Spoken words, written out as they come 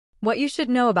What you should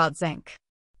know about zinc.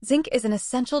 Zinc is an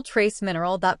essential trace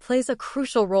mineral that plays a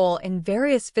crucial role in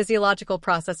various physiological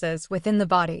processes within the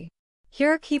body.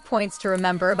 Here are key points to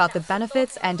remember about the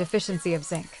benefits and deficiency of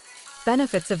zinc.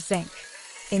 Benefits of zinc.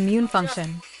 Immune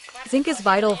function. Zinc is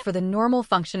vital for the normal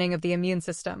functioning of the immune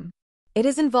system. It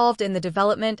is involved in the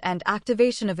development and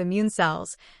activation of immune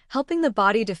cells, helping the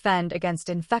body defend against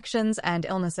infections and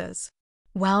illnesses.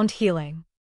 Wound healing.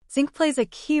 Zinc plays a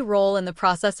key role in the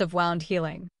process of wound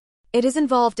healing. It is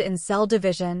involved in cell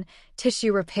division,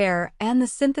 tissue repair, and the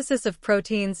synthesis of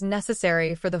proteins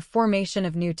necessary for the formation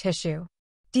of new tissue.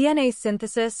 DNA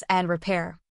synthesis and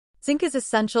repair. Zinc is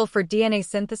essential for DNA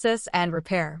synthesis and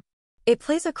repair. It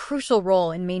plays a crucial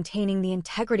role in maintaining the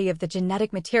integrity of the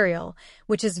genetic material,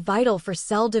 which is vital for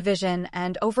cell division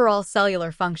and overall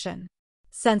cellular function.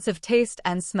 Sense of taste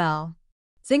and smell.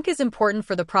 Zinc is important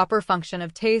for the proper function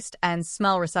of taste and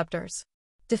smell receptors.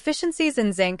 Deficiencies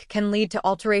in zinc can lead to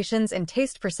alterations in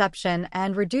taste perception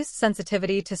and reduced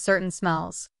sensitivity to certain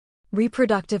smells.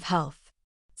 Reproductive health.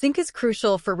 Zinc is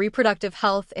crucial for reproductive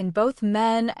health in both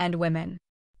men and women.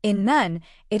 In men,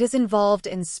 it is involved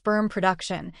in sperm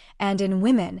production, and in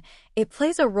women, it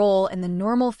plays a role in the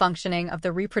normal functioning of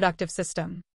the reproductive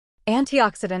system.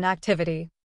 Antioxidant activity.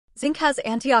 Zinc has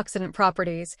antioxidant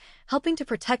properties, helping to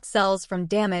protect cells from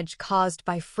damage caused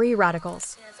by free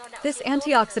radicals. This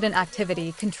antioxidant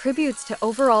activity contributes to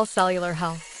overall cellular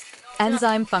health.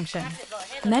 Enzyme function.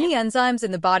 Many enzymes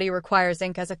in the body require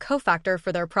zinc as a cofactor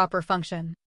for their proper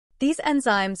function. These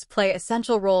enzymes play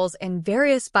essential roles in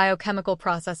various biochemical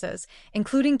processes,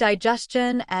 including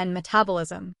digestion and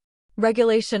metabolism.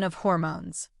 Regulation of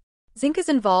hormones. Zinc is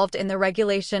involved in the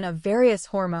regulation of various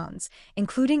hormones,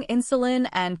 including insulin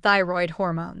and thyroid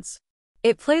hormones.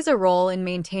 It plays a role in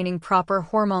maintaining proper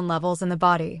hormone levels in the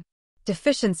body.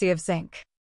 Deficiency of zinc.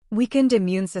 Weakened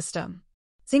immune system.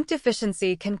 Zinc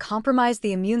deficiency can compromise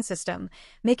the immune system,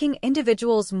 making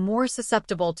individuals more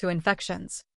susceptible to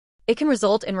infections. It can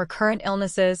result in recurrent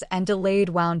illnesses and delayed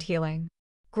wound healing.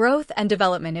 Growth and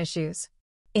development issues.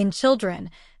 In children,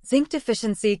 zinc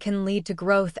deficiency can lead to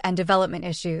growth and development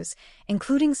issues,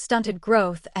 including stunted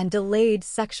growth and delayed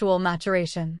sexual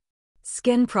maturation.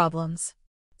 Skin problems.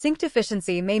 Zinc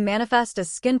deficiency may manifest as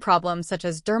skin problems such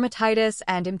as dermatitis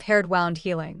and impaired wound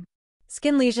healing.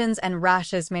 Skin lesions and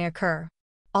rashes may occur.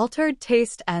 Altered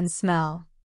taste and smell.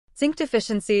 Zinc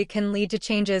deficiency can lead to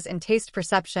changes in taste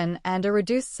perception and a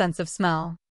reduced sense of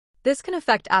smell. This can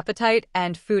affect appetite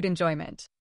and food enjoyment.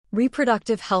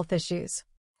 Reproductive health issues.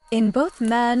 In both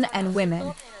men and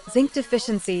women, zinc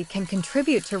deficiency can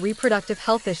contribute to reproductive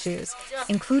health issues,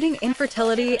 including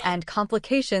infertility and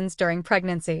complications during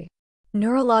pregnancy.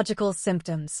 Neurological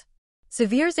symptoms.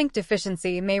 Severe zinc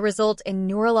deficiency may result in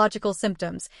neurological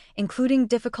symptoms, including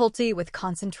difficulty with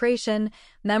concentration,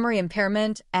 memory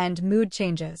impairment, and mood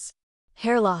changes.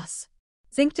 Hair loss.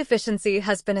 Zinc deficiency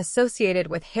has been associated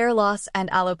with hair loss and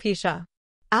alopecia.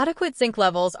 Adequate zinc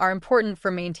levels are important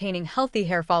for maintaining healthy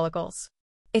hair follicles.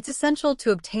 It's essential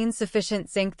to obtain sufficient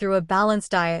zinc through a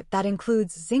balanced diet that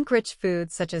includes zinc-rich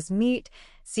foods such as meat,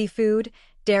 seafood,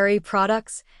 dairy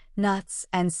products, nuts,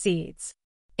 and seeds.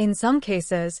 In some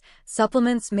cases,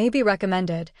 supplements may be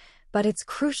recommended, but it's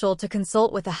crucial to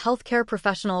consult with a healthcare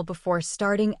professional before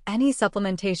starting any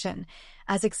supplementation,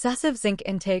 as excessive zinc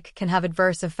intake can have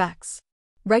adverse effects.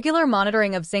 Regular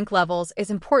monitoring of zinc levels is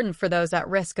important for those at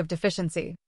risk of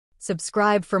deficiency.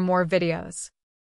 Subscribe for more videos.